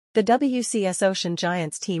The WCS Ocean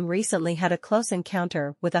Giants team recently had a close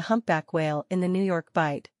encounter with a humpback whale in the New York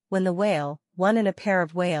Bight, when the whale, one in a pair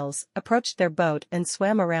of whales, approached their boat and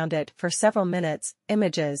swam around it for several minutes,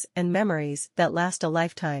 images and memories that last a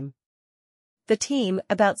lifetime. The team,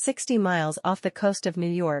 about 60 miles off the coast of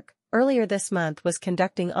New York, earlier this month was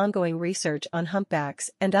conducting ongoing research on humpbacks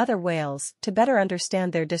and other whales to better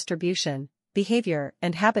understand their distribution, behavior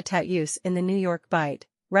and habitat use in the New York Bight,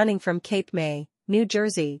 running from Cape May, New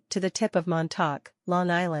Jersey to the tip of Montauk,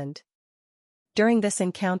 Long Island. During this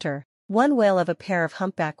encounter, one whale of a pair of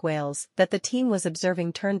humpback whales that the team was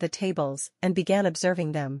observing turned the tables and began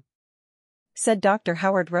observing them. Said Dr.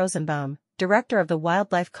 Howard Rosenbaum, director of the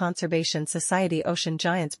Wildlife Conservation Society Ocean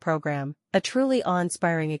Giants program, a truly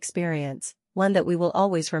awe-inspiring experience, one that we will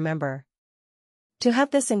always remember. To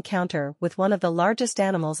have this encounter with one of the largest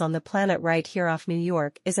animals on the planet right here off New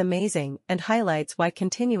York is amazing and highlights why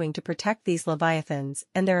continuing to protect these leviathans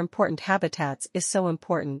and their important habitats is so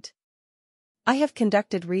important. I have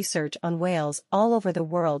conducted research on whales all over the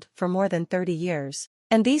world for more than 30 years,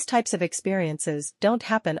 and these types of experiences don't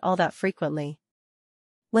happen all that frequently.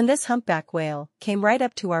 When this humpback whale came right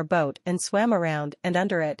up to our boat and swam around and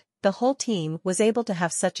under it, the whole team was able to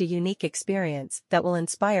have such a unique experience that will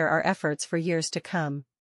inspire our efforts for years to come.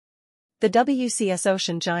 The WCS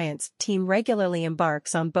Ocean Giants team regularly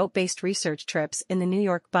embarks on boat-based research trips in the New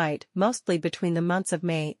York Bight, mostly between the months of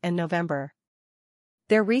May and November.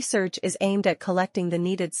 Their research is aimed at collecting the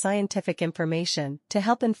needed scientific information to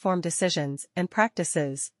help inform decisions and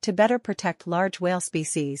practices to better protect large whale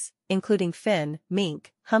species, including fin,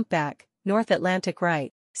 mink, humpback, North Atlantic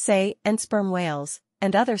right, sei, and sperm whales,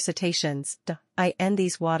 and other cetaceans in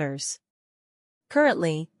these waters.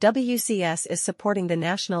 Currently, WCS is supporting the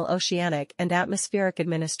National Oceanic and Atmospheric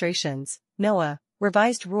Administration's NOAA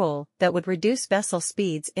revised rule that would reduce vessel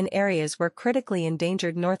speeds in areas where critically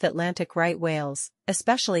endangered North Atlantic right whales,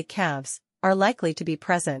 especially calves, are likely to be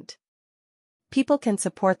present. People can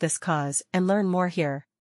support this cause and learn more here.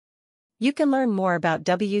 You can learn more about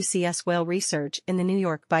WCS whale research in the New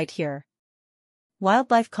York Bight here.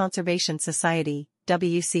 Wildlife Conservation Society,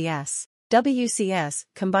 WCS. WCS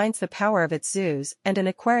combines the power of its zoos and an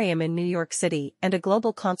aquarium in New York City and a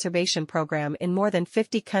global conservation program in more than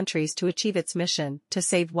 50 countries to achieve its mission to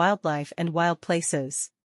save wildlife and wild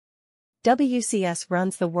places. WCS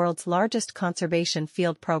runs the world's largest conservation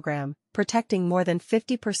field program, protecting more than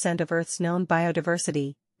 50% of Earth's known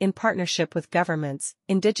biodiversity, in partnership with governments,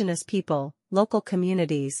 indigenous people, local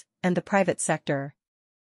communities, and the private sector.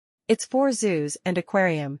 Its 4 zoos and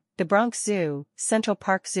aquarium, the Bronx Zoo, Central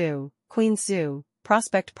Park Zoo, Queens Zoo,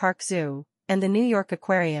 Prospect Park Zoo, and the New York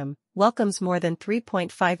Aquarium, welcomes more than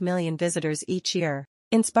 3.5 million visitors each year,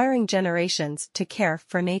 inspiring generations to care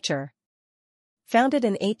for nature. Founded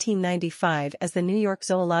in 1895 as the New York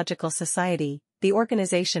Zoological Society, the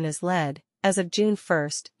organization is led, as of June 1,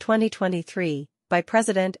 2023, by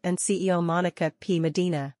President and CEO Monica P.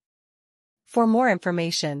 Medina. For more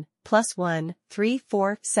information, +1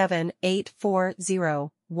 347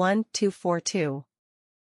 840 1242.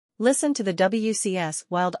 Listen to the WCS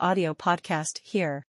Wild Audio podcast here.